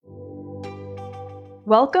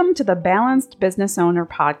Welcome to the Balanced Business Owner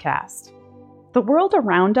Podcast. The world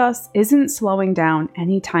around us isn't slowing down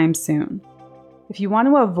anytime soon. If you want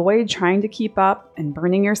to avoid trying to keep up and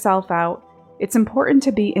burning yourself out, it's important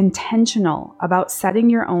to be intentional about setting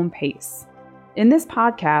your own pace. In this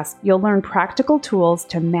podcast, you'll learn practical tools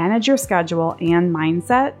to manage your schedule and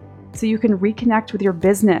mindset so you can reconnect with your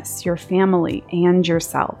business, your family, and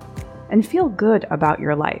yourself, and feel good about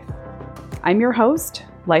your life. I'm your host,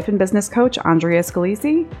 life and business coach Andrea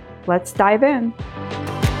Scalisi. Let's dive in.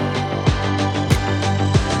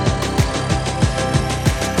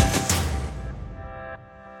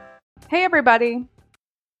 Hey everybody.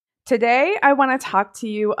 Today I want to talk to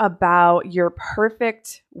you about your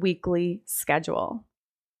perfect weekly schedule.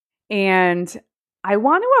 And I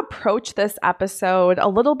want to approach this episode a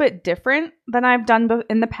little bit different than I've done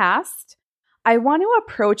in the past. I want to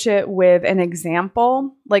approach it with an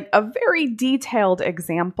example, like a very detailed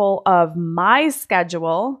example of my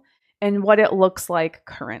schedule and what it looks like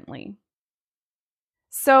currently.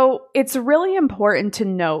 So it's really important to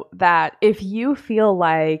note that if you feel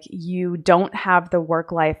like you don't have the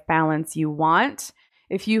work-life balance you want,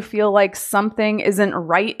 if you feel like something isn't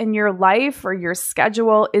right in your life or your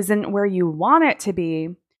schedule isn't where you want it to be,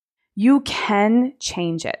 you can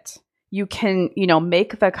change it. You can,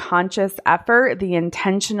 make the conscious effort, the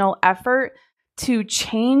intentional effort to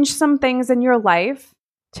change some things in your life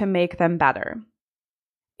to make them better.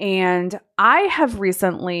 And I have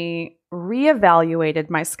recently reevaluated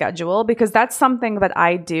my schedule because that's something that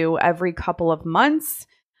I do every couple of months.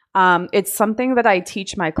 It's something that I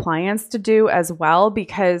teach my clients to do as well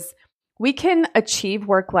because we can achieve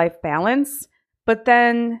work-life balance, but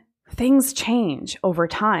then things change over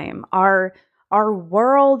time. Our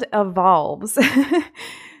world evolves.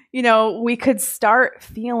 We could start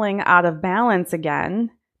feeling out of balance again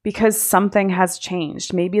because something has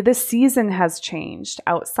changed. Maybe the season has changed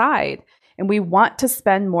outside and we want to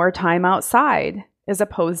spend more time outside as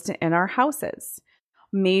opposed to in our houses.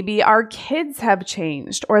 Maybe our kids have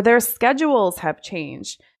changed or their schedules have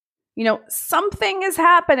changed. Something is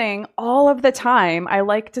happening all of the time. I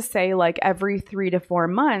like to say like every 3 to 4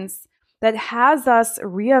 months that has us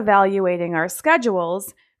reevaluating our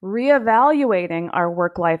schedules, reevaluating our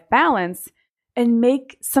work-life balance, and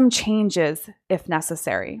make some changes if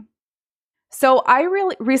necessary. So I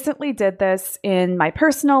really recently did this in my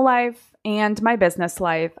personal life and my business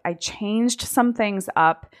life. I changed some things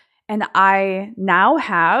up, and I now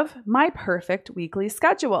have my perfect weekly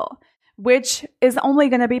schedule, which is only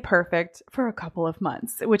going to be perfect for a couple of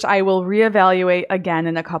months, which I will reevaluate again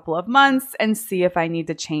in a couple of months and see if I need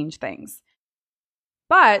to change things.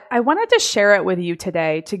 But I wanted to share it with you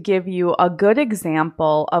today to give you a good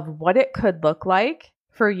example of what it could look like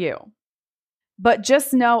for you. But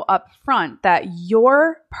just know up front that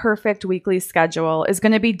your perfect weekly schedule is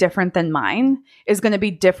going to be different than mine, is going to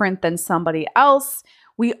be different than somebody else.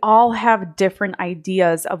 We all have different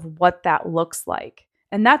ideas of what that looks like.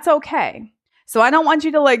 And that's okay. So I don't want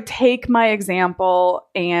you to take my example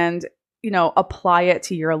and, apply it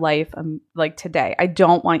to your life today. I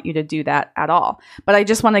don't want you to do that at all. But I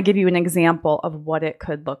just want to give you an example of what it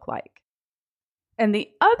could look like. And the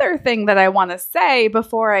other thing that I want to say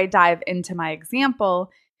before I dive into my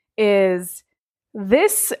example is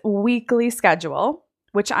this weekly schedule,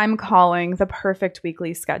 which I'm calling the perfect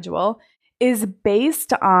weekly schedule, is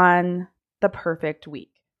based on the perfect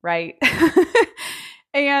week, right?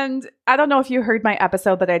 And I don't know if you heard my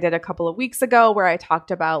episode that I did a couple of weeks ago where I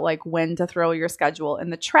talked about when to throw your schedule in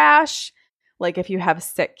the trash. If you have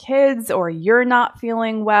sick kids or you're not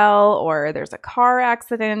feeling well or there's a car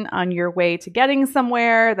accident on your way to getting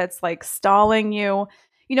somewhere that's stalling you.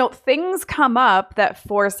 Things come up that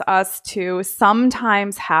force us to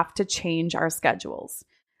sometimes have to change our schedules.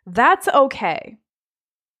 That's okay.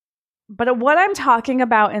 But what I'm talking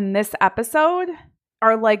about in this episode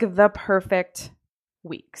are the perfect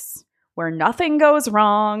weeks where nothing goes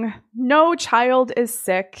wrong, no child is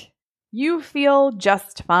sick, you feel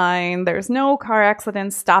just fine, there's no car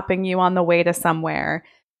accident stopping you on the way to somewhere.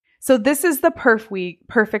 So this is the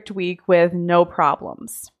perfect week with no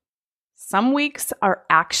problems. Some weeks are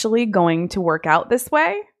actually going to work out this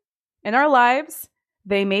way in our lives.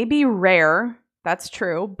 They may be rare, that's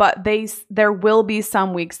true, but there will be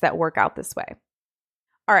some weeks that work out this way.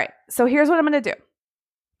 All right, so here's what I'm going to do.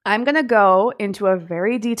 I'm going to go into a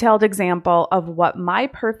very detailed example of what my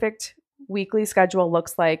perfect weekly schedule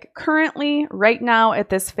looks like currently, right now, at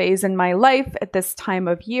this phase in my life, at this time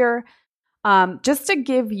of year, just to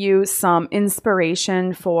give you some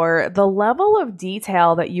inspiration for the level of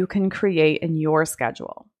detail that you can create in your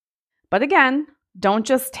schedule. But again, Don't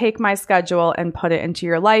just take my schedule and put it into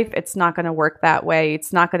your life. It's not going to work that way.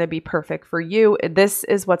 It's not going to be perfect for you. This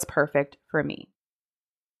is what's perfect for me.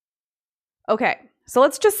 Okay, so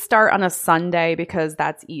let's just start on a Sunday because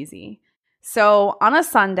that's easy. So on a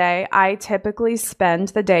Sunday, I typically spend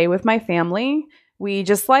the day with my family. We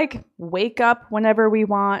just wake up whenever we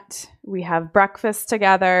want. We have breakfast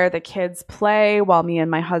together. The kids play while me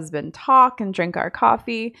and my husband talk and drink our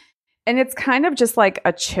coffee. And it's kind of just like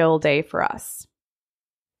a chill day for us.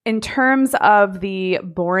 In terms of the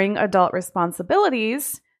boring adult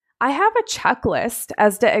responsibilities, I have a checklist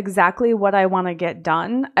as to exactly what I want to get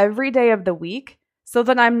done every day of the week so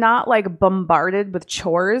that I'm not bombarded with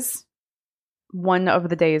chores one of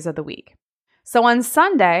the days of the week. So on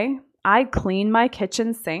Sunday, I clean my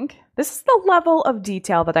kitchen sink. This is the level of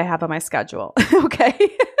detail that I have on my schedule,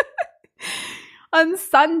 okay? On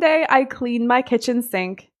Sunday, I clean my kitchen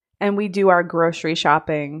sink and we do our grocery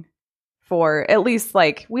shopping for at least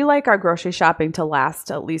we like our grocery shopping to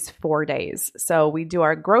last at least 4 days. So we do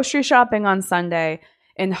our grocery shopping on Sunday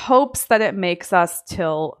in hopes that it makes us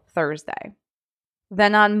till Thursday.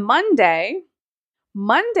 Then on Monday,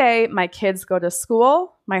 my kids go to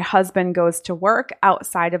school. My husband goes to work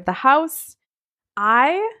outside of the house.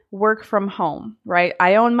 I work from home, right?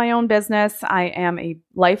 I own my own business. I am a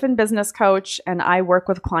life and business coach, and I work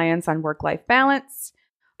with clients on work-life balance.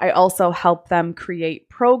 I also help them create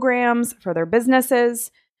programs for their businesses.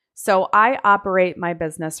 So I operate my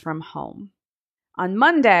business from home. On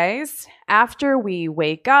Mondays, after we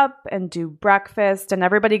wake up and do breakfast and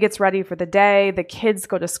everybody gets ready for the day, the kids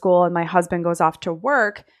go to school and my husband goes off to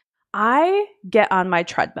work, I get on my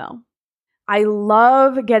treadmill. I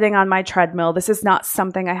love getting on my treadmill. This is not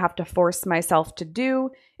something I have to force myself to do.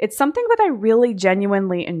 It's something that I really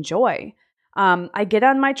genuinely enjoy. I get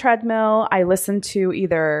on my treadmill, I listen to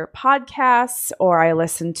either podcasts or I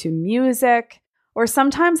listen to music, or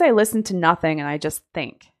sometimes I listen to nothing and I just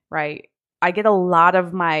think, right? I get a lot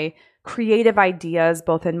of my creative ideas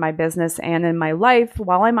both in my business and in my life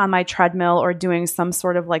while I'm on my treadmill or doing some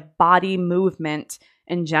sort of body movement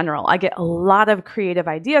in general. I get a lot of creative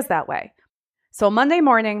ideas that way. So Monday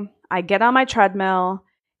morning, I get on my treadmill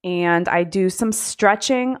and I do some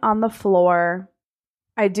stretching on the floor.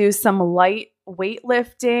 I do some light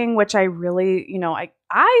weightlifting, which I really,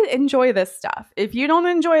 I enjoy this stuff. If you don't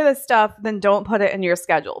enjoy this stuff, then don't put it in your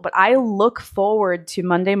schedule. But I look forward to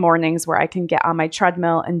Monday mornings where I can get on my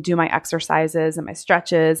treadmill and do my exercises and my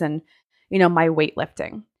stretches and, my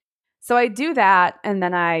weightlifting. So I do that and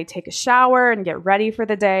then I take a shower and get ready for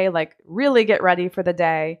the day, really get ready for the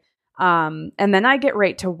day. And then I get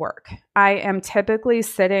right to work. I am typically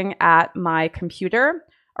sitting at my computer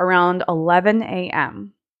around 11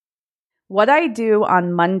 a.m. What I do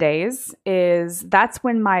on Mondays is that's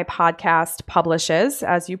when my podcast publishes,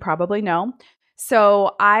 as you probably know.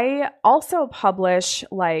 So I also publish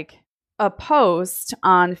a post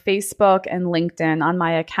on Facebook and LinkedIn on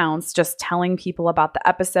my accounts, just telling people about the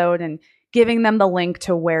episode and giving them the link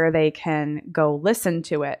to where they can go listen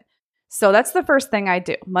to it. So that's the first thing I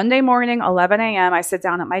do. Monday morning, 11 a.m., I sit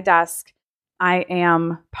down at my desk. I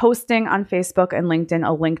am posting on Facebook and LinkedIn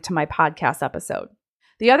a link to my podcast episode.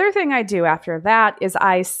 The other thing I do after that is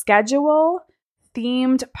I schedule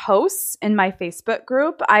themed posts in my Facebook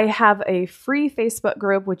group. I have a free Facebook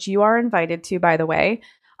group, which you are invited to, by the way.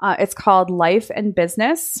 It's called Life and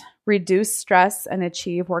Business, Reduce Stress and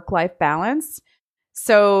Achieve Work-Life Balance.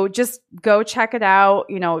 So just go check it out,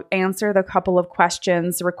 answer the couple of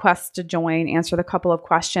questions, request to join, answer the couple of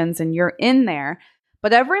questions, and you're in there.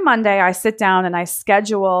 But every Monday, I sit down and I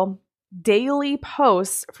schedule daily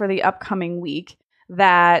posts for the upcoming week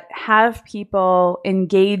that have people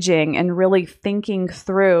engaging and really thinking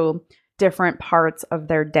through different parts of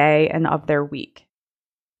their day and of their week.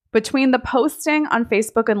 Between the posting on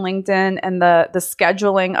Facebook and LinkedIn and the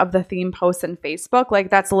scheduling of the theme posts in Facebook,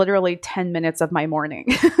 that's literally 10 minutes of my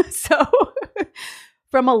morning. So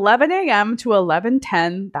from 11 a.m. to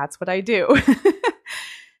 11:10, that's what I do.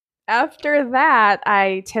 After that,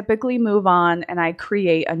 I typically move on and I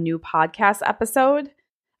create a new podcast episode,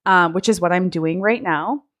 which is what I'm doing right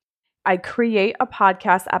now. I create a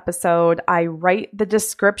podcast episode. I write the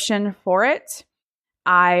description for it.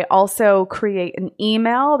 I also create an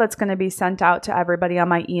email that's going to be sent out to everybody on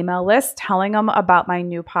my email list, telling them about my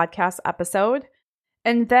new podcast episode.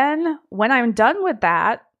 And then when I'm done with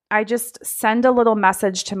that, I just send a little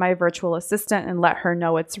message to my virtual assistant and let her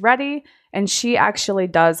know it's ready. And she actually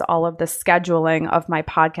does all of the scheduling of my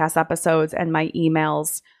podcast episodes and my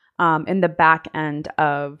emails in the back end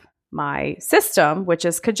of my system, which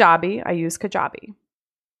is Kajabi. I use Kajabi.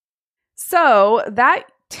 So that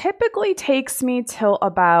typically takes me till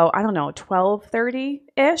about,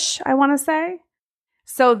 12:30-ish, I want to say.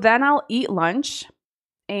 So then I'll eat lunch.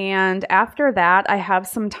 And after that, I have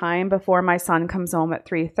some time before my son comes home at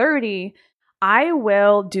 3:30. I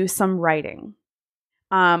will do some writing.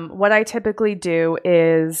 What I typically do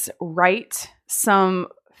is write some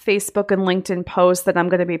Facebook and LinkedIn posts that I'm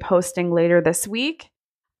going to be posting later this week.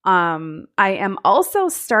 I am also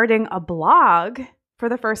starting a blog for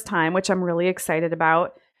the first time, which I'm really excited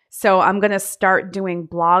about. So I'm going to start doing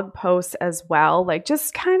blog posts as well, like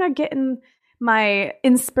just kind of getting my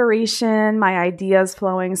inspiration, my ideas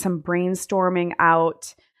flowing, some brainstorming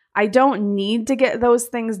out. I don't need to get those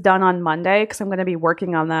things done on Monday because I'm going to be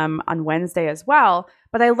working on them on Wednesday as well.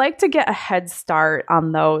 But I like to get a head start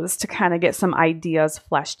on those to kind of get some ideas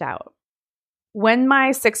fleshed out. When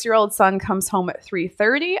my 6-year-old son comes home at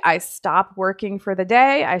 3:30, I stop working for the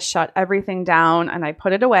day. I shut everything down and I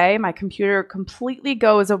put it away. My computer completely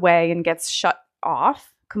goes away and gets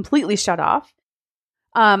completely shut off.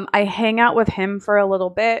 I hang out with him for a little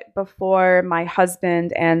bit before my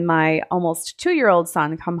husband and my almost 2-year-old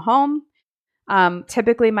son come home.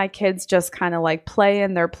 Typically, my kids just kind of like play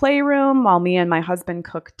in their playroom while me and my husband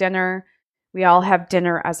cook dinner. We all have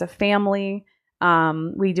dinner as a family.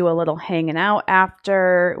 We do a little hanging out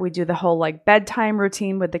after. We do the whole like bedtime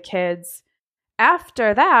routine with the kids.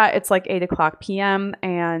 After that, it's like 8:00 p.m.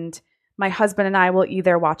 and my husband and I will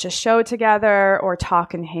either watch a show together or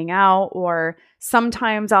talk and hang out, or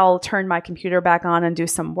sometimes I'll turn my computer back on and do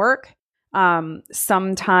some work.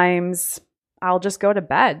 Sometimes I'll just go to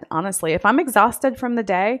bed, honestly. If I'm exhausted from the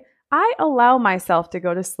day, I allow myself to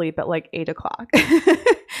go to sleep at like 8:00.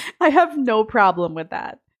 I have no problem with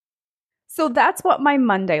that. So that's what my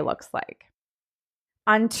Monday looks like.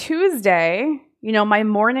 On Tuesday, my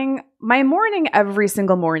morning every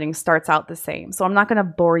single morning starts out the same. So I'm not going to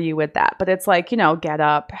bore you with that, but it's like, get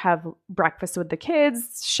up, have breakfast with the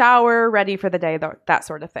kids, shower, ready for the day, that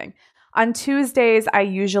sort of thing. On Tuesdays, I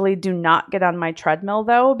usually do not get on my treadmill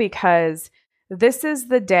though, because this is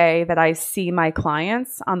the day that I see my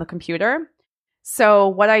clients on the computer. So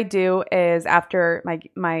what I do is after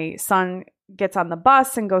my son gets on the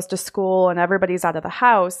bus and goes to school and everybody's out of the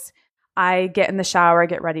house, I get in the shower,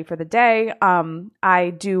 get ready for the day. I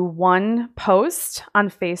do one post on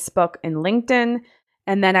Facebook and LinkedIn.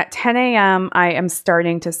 And then at 10 a.m., I am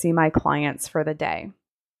starting to see my clients for the day.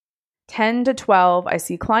 10 to 12, I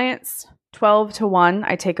see clients. 12 to 1,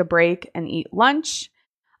 I take a break and eat lunch.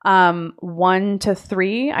 1 to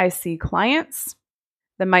 3, I see clients.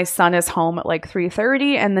 Then my son is home at like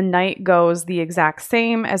 3:30 and the night goes the exact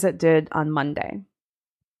same as it did on Monday.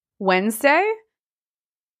 Wednesday.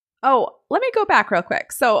 Oh, let me go back real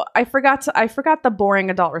quick. So I forgot the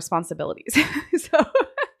boring adult responsibilities. So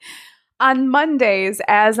on Mondays,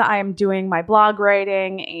 as I'm doing my blog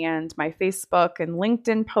writing and my Facebook and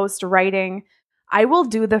LinkedIn post writing, I will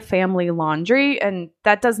do the family laundry. And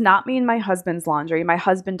that does not mean my husband's laundry. My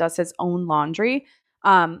husband does his own laundry,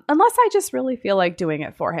 unless I just really feel like doing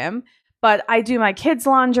it for him. But I do my kids'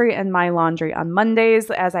 laundry and my laundry on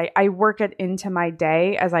Mondays as I work it into my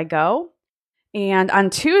day as I go. And on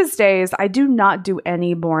Tuesdays, I do not do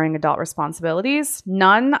any boring adult responsibilities.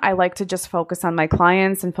 None. I like to just focus on my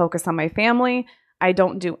clients and focus on my family. I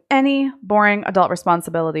don't do any boring adult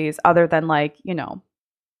responsibilities other than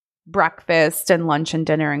breakfast and lunch and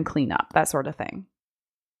dinner and cleanup, that sort of thing.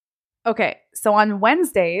 Okay, so on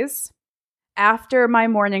Wednesdays, after my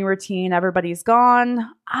morning routine, everybody's gone,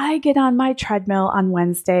 I get on my treadmill on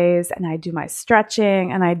Wednesdays and I do my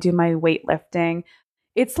stretching and I do my weightlifting.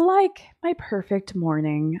 It's like my perfect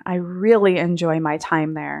morning. I really enjoy my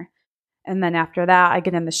time there. And then after that, I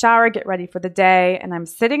get in the shower, get ready for the day, and I'm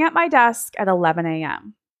sitting at my desk at 11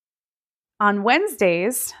 a.m. On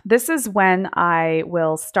Wednesdays, this is when I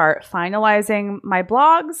will start finalizing my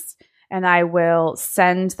blogs and I will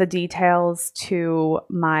send the details to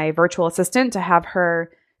my virtual assistant to have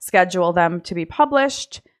her schedule them to be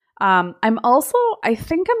published. I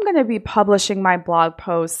think I'm going to be publishing my blog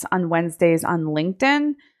posts on Wednesdays on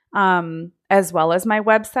LinkedIn, as well as my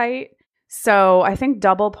website. So I think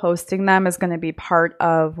double posting them is going to be part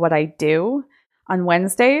of what I do on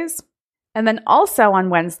Wednesdays. And then also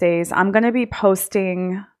on Wednesdays, I'm going to be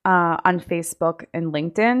posting on Facebook and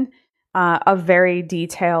LinkedIn a very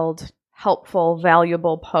detailed, helpful,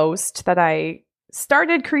 valuable post that I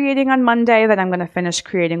started creating on Monday that I'm going to finish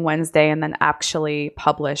creating Wednesday and then actually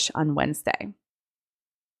publish on Wednesday.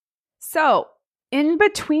 So in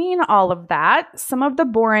between all of that, some of the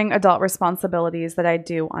boring adult responsibilities that I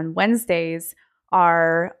do on Wednesdays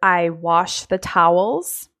are I wash the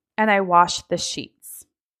towels and I wash the sheets.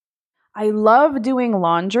 I love doing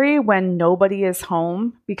laundry when nobody is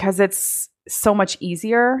home because it's so much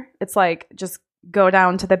easier. It's like just go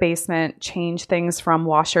down to the basement, change things from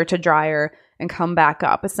washer to dryer, and come back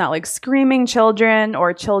up. It's not like screaming children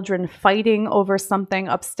or children fighting over something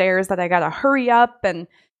upstairs that I gotta hurry up and,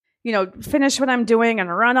 finish what I'm doing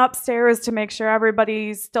and run upstairs to make sure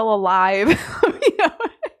everybody's still alive.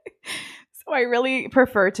 So I really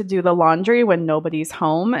prefer to do the laundry when nobody's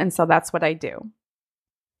home. And so that's what I do.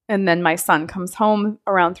 And then my son comes home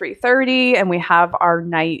around 3:30 and we have our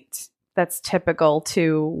night that's typical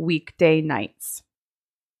to weekday nights.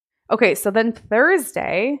 Okay, so then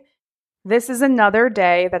Thursday, this is another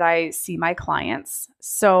day that I see my clients.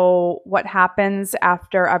 So what happens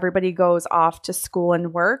after everybody goes off to school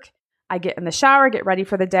and work? I get in the shower, get ready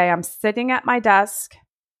for the day. I'm sitting at my desk,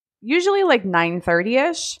 usually like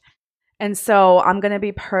 9:30ish. And so I'm going to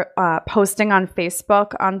be posting on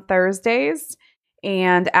Facebook on Thursdays.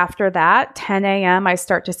 And after that, 10 a.m., I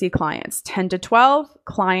start to see clients. 10 to 12,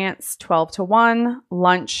 clients, 12 to 1,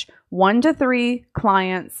 lunch, 1 to 3,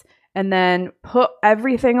 clients, and then put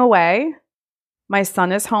everything away. My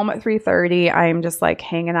son is home at 3:30. I'm just like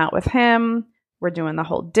hanging out with him. We're doing the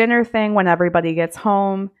whole dinner thing when everybody gets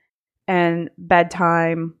home and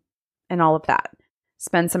bedtime and all of that.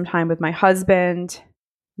 Spend some time with my husband.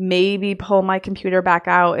 Maybe pull my computer back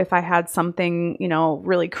out if I had something,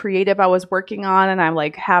 really creative I was working on and I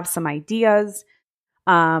like have some ideas.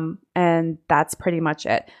 And that's pretty much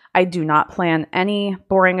it. I do not plan any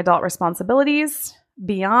boring adult responsibilities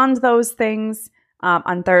beyond those things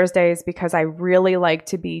on Thursdays because I really like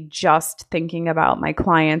to be just thinking about my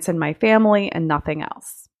clients and my family and nothing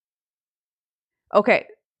else. Okay,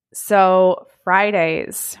 so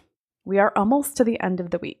Fridays, we are almost to the end of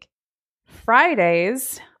the week.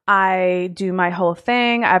 Fridays, I do my whole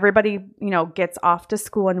thing. Everybody, gets off to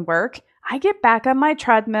school and work. I get back on my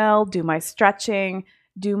treadmill, do my stretching,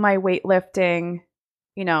 do my weightlifting,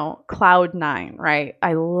 cloud nine, right?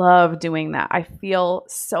 I love doing that. I feel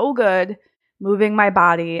so good moving my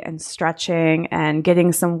body and stretching and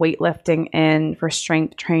getting some weightlifting in for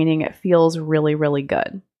strength training. It feels really, really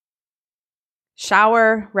good.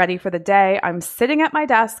 Shower, ready for the day. I'm sitting at my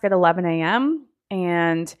desk at 11 a.m.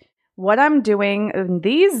 and what I'm doing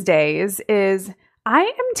these days is I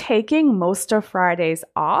am taking most of Fridays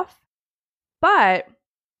off, but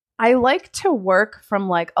I like to work from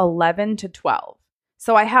like 11 to 12.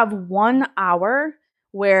 So I have 1 hour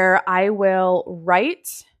where I will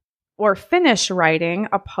write or finish writing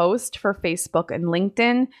a post for Facebook and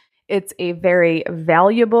LinkedIn. It's a very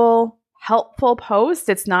valuable, helpful post.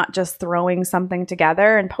 It's not just throwing something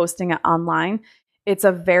together and posting it online. It's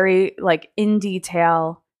a very in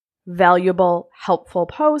detail, valuable, helpful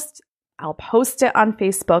post. I'll post it on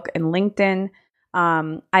Facebook and LinkedIn.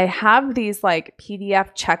 I have these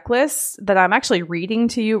PDF checklists that I'm actually reading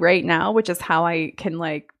to you right now, which is how I can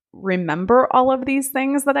remember all of these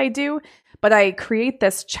things that I do. But I create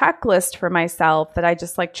this checklist for myself that I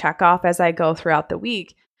just check off as I go throughout the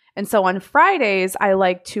week. And so on Fridays, I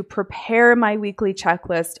like to prepare my weekly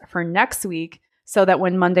checklist for next week so that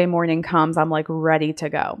when Monday morning comes, I'm ready to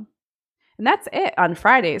go. And that's it on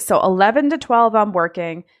Fridays. So 11 to 12, I'm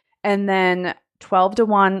working. And then 12 to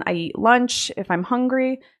 1, I eat lunch if I'm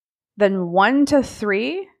hungry. Then 1 to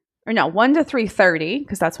 3:30,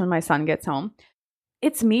 because that's when my son gets home.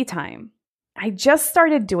 It's me time. I just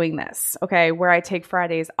started doing this, okay, where I take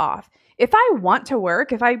Fridays off. If I want to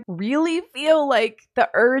work, if I really feel the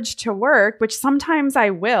urge to work, which sometimes I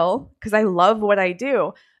will because I love what I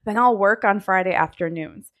do, then I'll work on Friday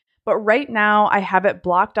afternoons. But right now, I have it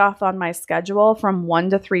blocked off on my schedule from 1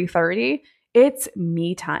 to 3:30. It's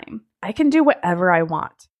me time. I can do whatever I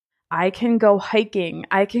want. I can go hiking.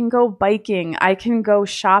 I can go biking. I can go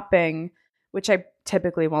shopping, which I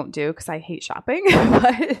typically won't do because I hate shopping.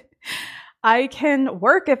 But I can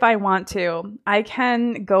work if I want to. I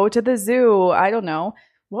can go to the zoo. I don't know.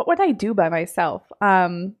 What would I do by myself?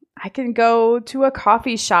 I can go to a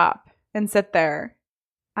coffee shop and sit there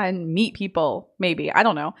and meet people, maybe. I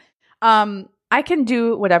don't know. I can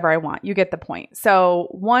do whatever I want. You get the point. So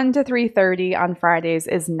 1 to 3:30 on Fridays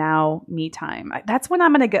is now me time. That's when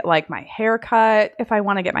I'm going to get my hair cut, if I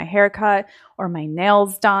want to get my hair cut, or my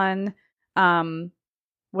nails done,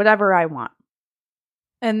 whatever I want.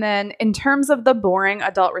 And then in terms of the boring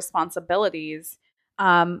adult responsibilities,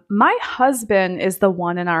 my husband is the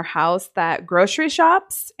one in our house that grocery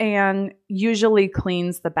shops and usually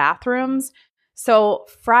cleans the bathrooms. So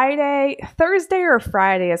Thursday or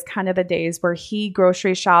Friday is kind of the days where he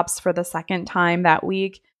grocery shops for the second time that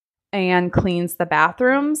week and cleans the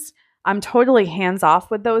bathrooms. I'm totally hands off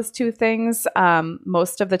with those two things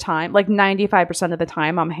most of the time. Like 95% of the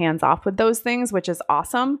time, I'm hands off with those things, which is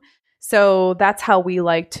awesome. So that's how we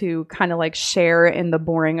like to kind of like share in the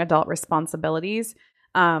boring adult responsibilities.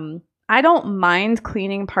 I don't mind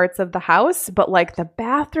cleaning parts of the house, but like the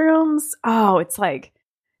bathrooms, oh, it's like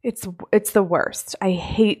it's the worst. I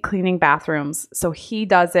hate cleaning bathrooms. So he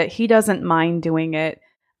does it. He doesn't mind doing it.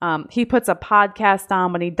 He puts a podcast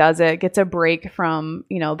on when he does it, gets a break from,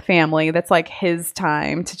 the family. That's like his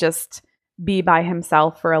time to just be by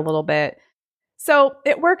himself for a little bit. So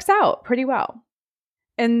it works out pretty well.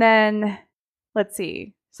 And then let's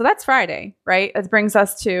see. So that's Friday, right? That brings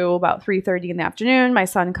us to about 3:30 in the afternoon. My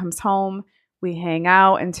son comes home. We hang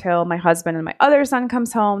out until my husband and my other son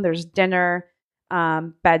comes home. There's dinner,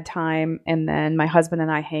 bedtime, and then my husband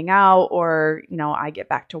and I hang out, or, I get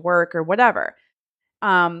back to work or whatever.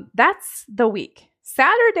 That's the week.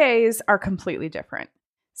 Saturdays are completely different.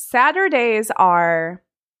 Saturdays are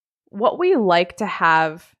what we like to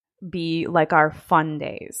have be like our fun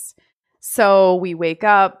days. So we wake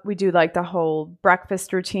up, we do like the whole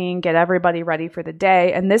breakfast routine, get everybody ready for the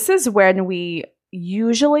day. And this is when we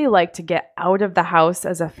usually like to get out of the house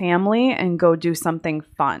as a family and go do something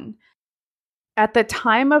fun. At the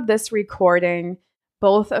time of this recording,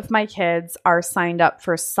 both of my kids are signed up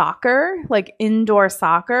for soccer, like indoor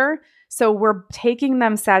soccer. So we're taking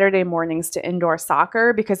them Saturday mornings to indoor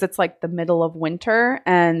soccer because it's like the middle of winter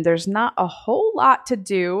and there's not a whole lot to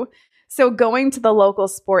do. So going to the local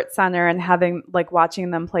sports center and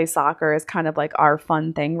watching them play soccer is kind of like our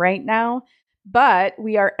fun thing right now. But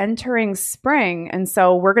we are entering spring, and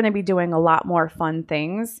so we're going to be doing a lot more fun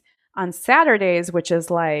things on Saturdays, which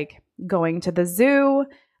is like going to the zoo,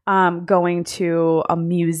 going to a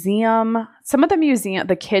museum. Some of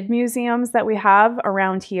the kid museums that we have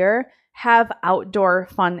around here have outdoor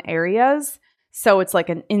fun areas. So it's like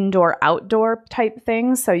an indoor-outdoor type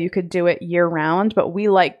thing. So you could do it year-round, but we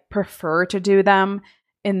prefer to do them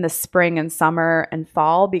in the spring and summer and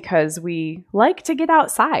fall because we like to get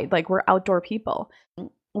outside. Like we're outdoor people.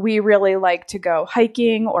 We really like to go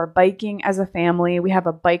hiking or biking as a family. We have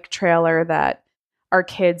a bike trailer that our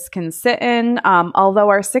kids can sit in. Although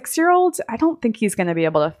our 6-year-old, I don't think he's going to be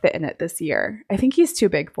able to fit in it this year. I think he's too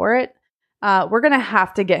big for it. We're going to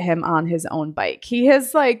have to get him on his own bike. He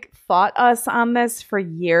has fought us on this for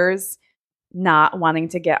years, not wanting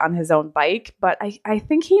to get on his own bike, but I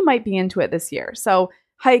think he might be into it this year. So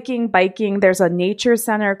hiking, biking, there's a nature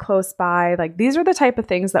center close by. These are the type of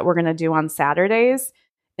things that we're going to do on Saturdays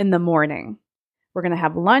in the morning. We're going to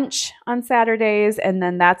have lunch on Saturdays, and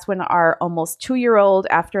then that's when our almost 2-year-old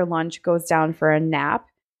after lunch goes down for a nap.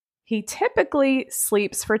 He typically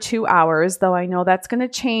sleeps for 2 hours, though I know that's going to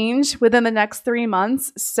change within the next 3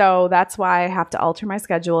 months. So that's why I have to alter my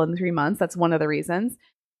schedule in 3 months. That's one of the reasons.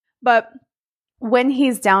 But when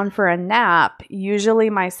he's down for a nap, usually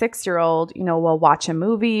my 6-year-old, will watch a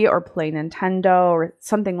movie or play Nintendo or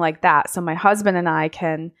something like that. So my husband and I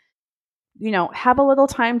can, have a little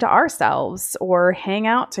time to ourselves or hang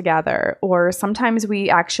out together. Or sometimes we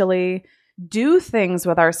actually do things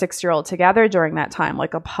with our 6-year-old together during that time,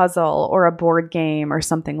 like a puzzle or a board game or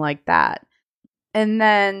something like that. And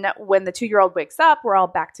then when the 2-year-old wakes up, we're all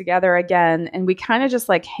back together again. And we kind of just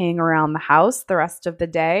hang around the house the rest of the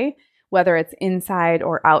day, whether it's inside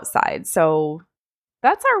or outside. So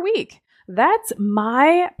that's our week. That's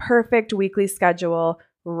my perfect weekly schedule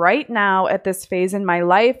right now at this phase in my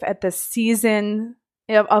life, at this season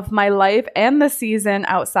of my life and the season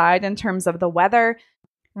outside in terms of the weather.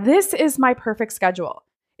 This is my perfect schedule.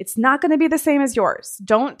 It's not going to be the same as yours.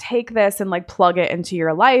 Don't take this and plug it into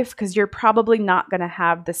your life because you're probably not going to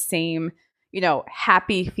have the same,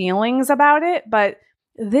 happy feelings about it. But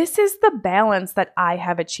this is the balance that I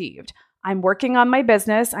have achieved. I'm working on my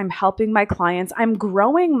business. I'm helping my clients. I'm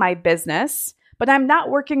growing my business, but I'm not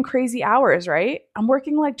working crazy hours, right? I'm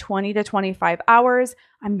working 20 to 25 hours.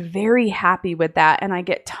 I'm very happy with that. And I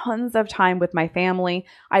get tons of time with my family.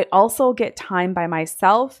 I also get time by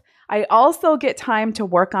myself. I also get time to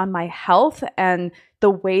work on my health and the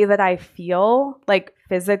way that I feel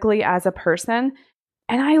physically as a person.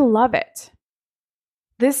 And I love it.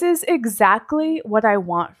 This is exactly what I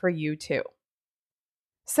want for you too.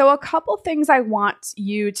 So a couple things I want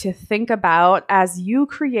you to think about as you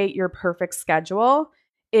create your perfect schedule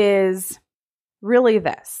is really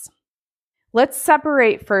this. Let's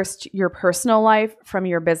separate first your personal life from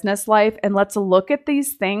your business life, and let's look at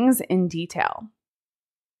these things in detail.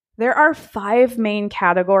 There are 5 main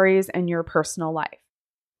categories in your personal life.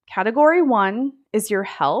 Category 1 is your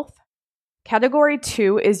health. Category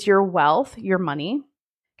 2 is your wealth, your money.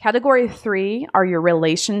 Category 3 are your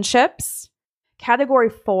relationships. Category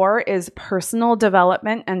 4 is personal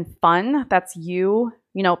development and fun. That's you,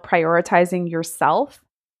 prioritizing yourself.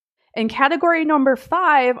 And category number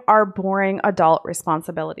 5 are boring adult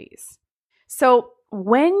responsibilities. So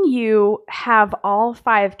when you have all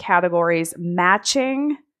 5 categories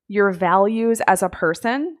matching your values as a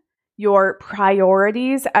person, your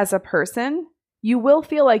priorities as a person, you will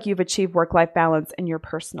feel like you've achieved work-life balance in your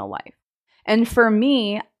personal life. And for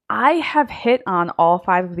me, I have hit on all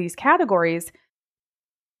 5 of these categories,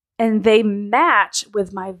 and they match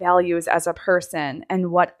with my values as a person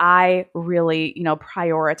and what I really,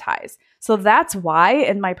 prioritize. So that's why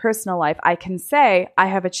in my personal life, I can say I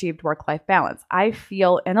have achieved work-life balance. I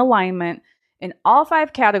feel in alignment in all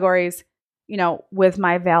 5 categories, with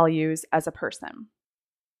my values as a person.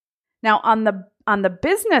 Now, on the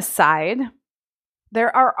business side,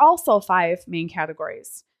 there are also 5 main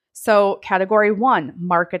categories. So category 1,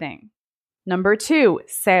 marketing. Number 2,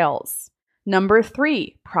 sales. Number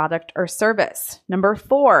 3, product or service. Number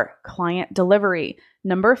 4, client delivery.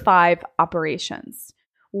 Number 5, operations.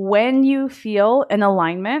 When you feel in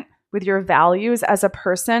alignment with your values as a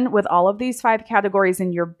person with all of these 5 categories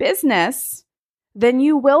in your business, then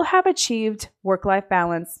you will have achieved work-life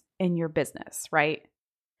balance in your business, right?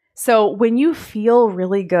 So when you feel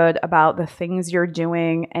really good about the things you're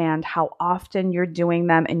doing and how often you're doing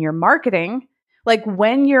them in your marketing, like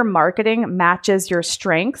when your marketing matches your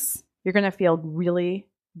strengths, you're going to feel really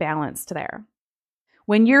balanced there.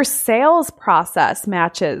 When your sales process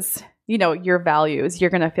matches, your values, you're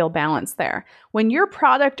going to feel balanced there. When your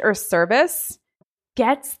product or service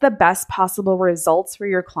gets the best possible results for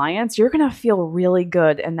your clients, you're going to feel really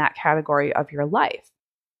good in that category of your life.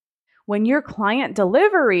 When your client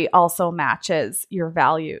delivery also matches your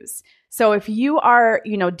values. So if you are,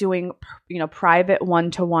 doing, private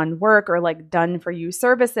one-to-one work or like done for you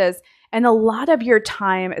services, and a lot of your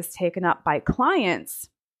time is taken up by clients,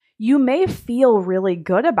 you may feel really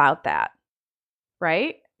good about that,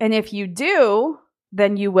 right? And if you do,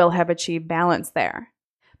 then you will have achieved balance there.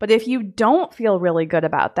 But if you don't feel really good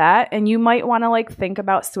about that, and you might want to think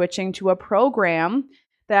about switching to a program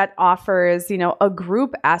that offers, a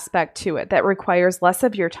group aspect to it that requires less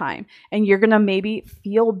of your time. And you're going to maybe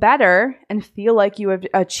feel better and feel like you have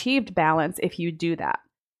achieved balance if you do that.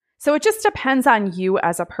 So it just depends on you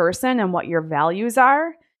as a person and what your values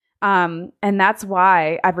are. And that's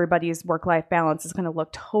why everybody's work-life balance is going to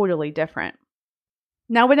look totally different.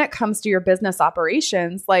 Now, when it comes to your business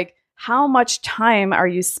operations, how much time are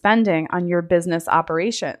you spending on your business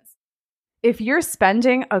operations? If you're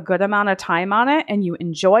spending a good amount of time on it and you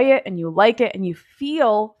enjoy it and you like it and you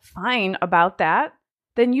feel fine about that,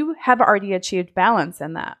 then you have already achieved balance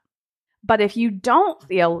in that. But if you don't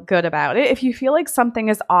feel good about it, if you feel like something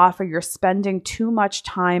is off or you're spending too much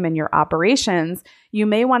time in your operations, you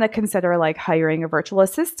may want to consider hiring a virtual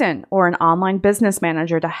assistant or an online business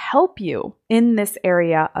manager to help you in this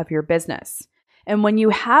area of your business. And when you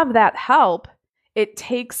have that help, it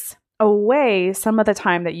takes away some of the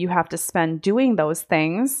time that you have to spend doing those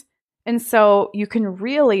things. And so you can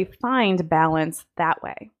really find balance that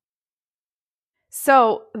way.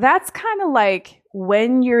 So that's kind of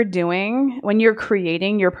when you're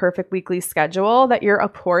creating your perfect weekly schedule that you're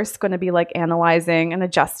of course going to be analyzing and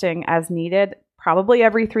adjusting as needed, probably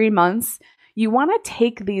every 3 months. You want to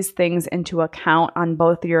take these things into account on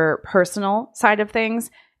both your personal side of things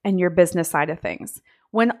and your business side of things.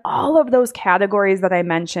 When all of those categories that I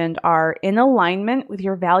mentioned are in alignment with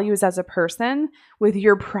your values as a person, with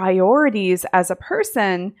your priorities as a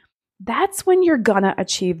person, that's when you're going to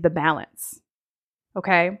achieve the balance.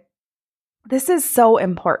 Okay? This is so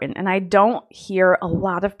important. And I don't hear a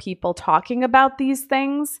lot of people talking about these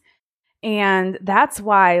things. And that's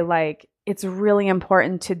why, it's really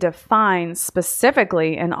important to define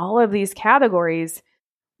specifically in all of these categories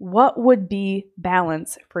what would be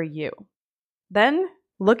balance for you. Then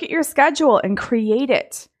look at your schedule and create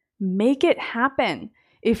it. Make it happen.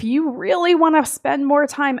 If you really want to spend more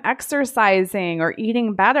time exercising or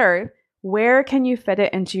eating better, where can you fit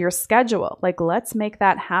it into your schedule? Let's make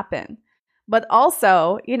that happen. But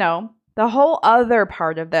also, the whole other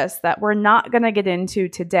part of this that we're not going to get into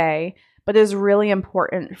today, but is really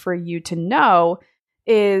important for you to know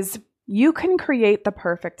is you can create the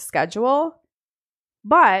perfect schedule,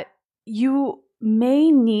 but you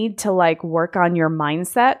may need to work on your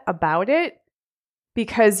mindset about it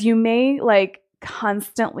because you may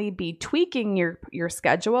constantly be tweaking your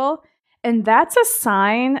schedule. And that's a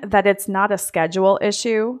sign that it's not a schedule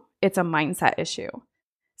issue, it's a mindset issue.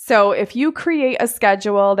 So if you create a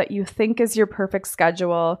schedule that you think is your perfect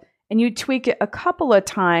schedule and you tweak it a couple of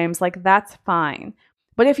times, that's fine.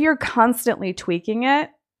 But if you're constantly tweaking it,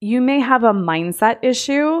 you may have a mindset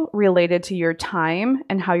issue related to your time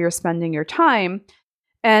and how you're spending your time.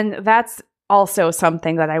 And that's also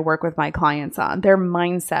something that I work with my clients on, their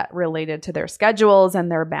mindset related to their schedules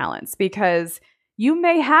and their balance, because you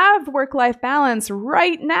may have work-life balance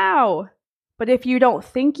right now, but if you don't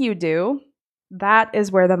think you do, that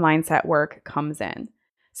is where the mindset work comes in.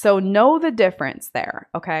 So know the difference there,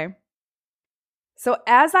 okay? So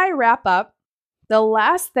as I wrap up, the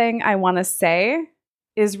last thing I want to say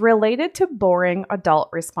is related to boring adult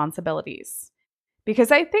responsibilities.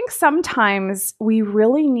 Because I think sometimes we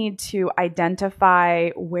really need to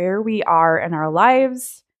identify where we are in our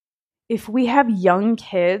lives. If we have young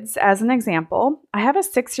kids, as an example, I have a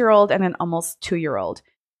 6-year-old and an almost 2-year-old.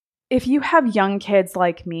 If you have young kids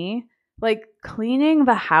like me, like cleaning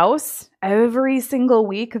the house every single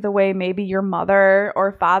week the way maybe your mother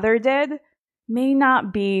or father did may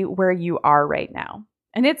not be where you are right now.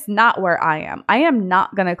 And it's not where I am. I am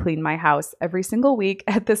not going to clean my house every single week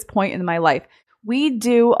at this point in my life. We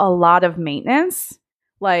do a lot of maintenance,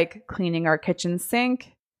 like cleaning our kitchen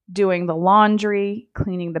sink, doing the laundry,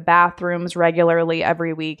 cleaning the bathrooms regularly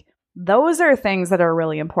every week. Those are things that are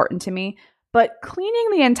really important to me, but cleaning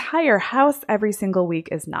the entire house every single week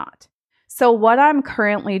is not. So what I'm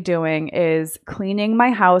currently doing is cleaning my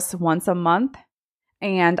house once a month,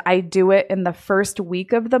 and I do it in the first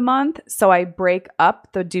week of the month. So I break up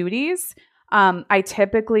the duties. I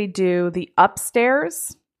typically do the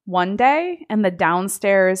upstairs one day and the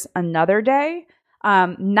downstairs another day,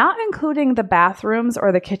 not including the bathrooms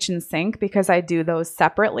or the kitchen sink because I do those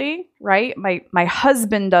separately, right? My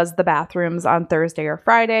husband does the bathrooms on Thursday or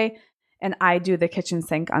Friday, and I do the kitchen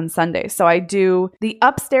sink on Sunday. So I do the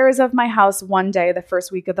upstairs of my house one day, the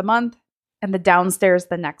first week of the month, and the downstairs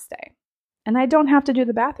the next day. And I don't have to do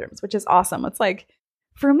the bathrooms, which is awesome. It's like,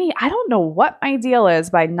 for me, I don't know what my deal is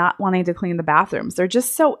by not wanting to clean the bathrooms. They're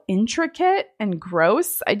just so intricate and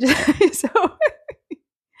gross.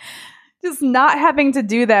 Just not having to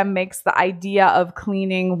do them makes the idea of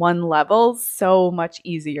cleaning one level so much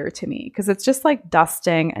easier to me because it's just like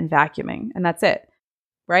dusting and vacuuming, and that's it,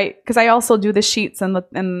 right? Because I also do the sheets and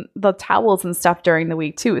the towels and stuff during the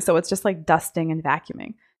week too. So it's just like dusting and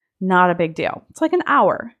vacuuming. Not a big deal. It's like an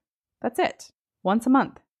hour. That's it. Once a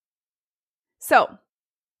month. So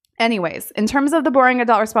anyways, in terms of the boring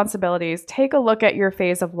adult responsibilities, take a look at your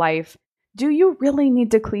phase of life. Do you really need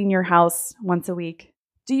to clean your house once a week?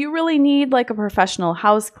 Do you really need like a professional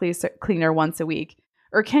house cleaner once a week?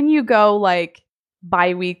 Or can you go like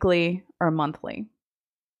bi-weekly or monthly?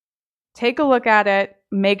 Take a look at it.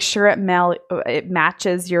 Make sure it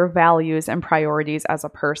matches your values and priorities as a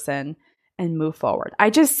person and move forward. I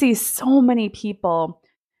just see so many people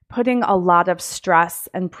putting a lot of stress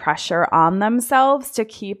and pressure on themselves to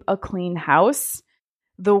keep a clean house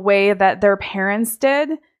the way that their parents did.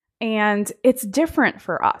 And it's different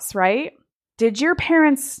for us, right? Did your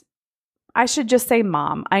parents, I should just say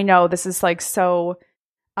mom. I know this is like so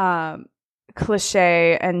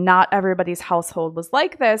cliche and not everybody's household was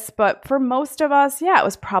like this, but for most of us, yeah, it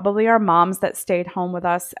was probably our moms that stayed home with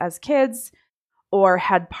us as kids or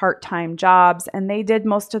had part-time jobs and they did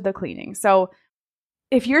most of the cleaning. So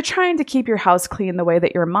if you're trying to keep your house clean the way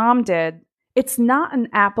that your mom did, it's not an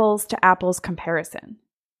apples to apples comparison.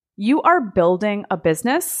 You are building a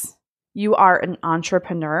business. You are an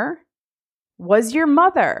entrepreneur. Was your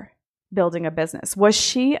mother building a business? Was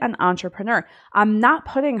she an entrepreneur? I'm not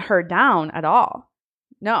putting her down at all.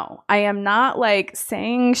 No, I am not like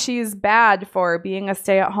saying she's bad for being a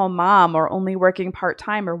stay-at-home mom or only working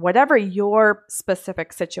part-time or whatever your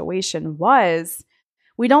specific situation was.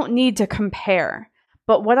 We don't need to compare.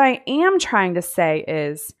 But what I am trying to say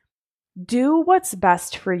is do what's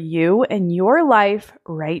best for you in your life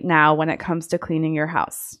right now when it comes to cleaning your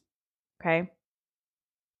house. Okay?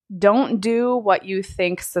 Don't do what you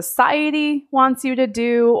think society wants you to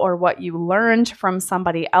do or what you learned from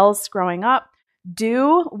somebody else growing up.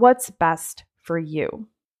 Do what's best for you.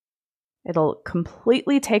 It'll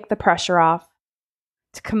completely take the pressure off,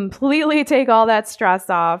 to completely take all that stress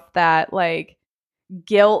off, that like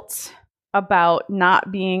guilt about not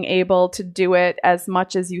being able to do it as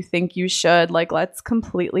much as you think you should. Like, let's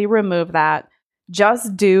completely remove that.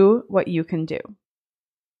 Just do what you can do.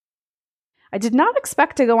 I did not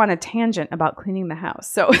expect to go on a tangent about cleaning the house.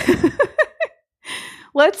 So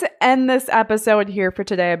let's end this episode here for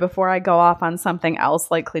today before I go off on something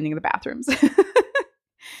else like cleaning the bathrooms.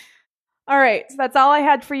 All right. So that's all I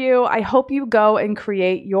had for you. I hope you go and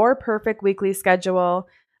create your perfect weekly schedule.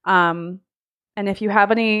 And if you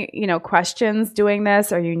have any, questions doing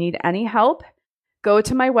this or you need any help, go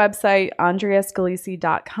to my website,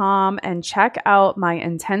 andreascalisi.com, and check out my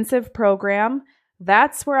intensive program,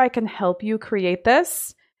 That's where I can help you create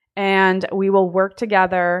this, and we will work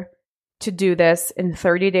together to do this in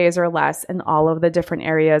 30 days or less in all of the different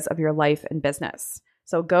areas of your life and business.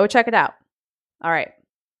 So go check it out. All right.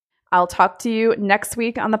 I'll talk to you next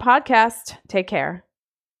week on the podcast. Take care.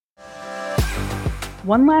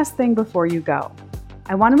 One last thing before you go.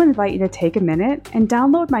 I want to invite you to take a minute and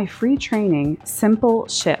download my free training, Simple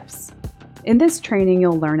Shifts. In this training,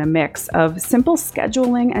 you'll learn a mix of simple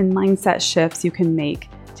scheduling and mindset shifts you can make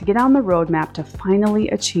to get on the roadmap to finally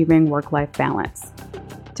achieving work-life balance.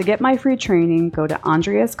 To get my free training, go to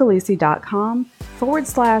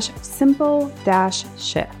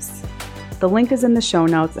andreascalisi.com/simple-shifts. The link is in the show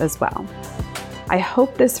notes as well. I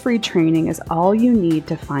hope this free training is all you need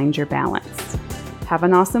to find your balance. Have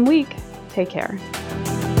an awesome week. Take care.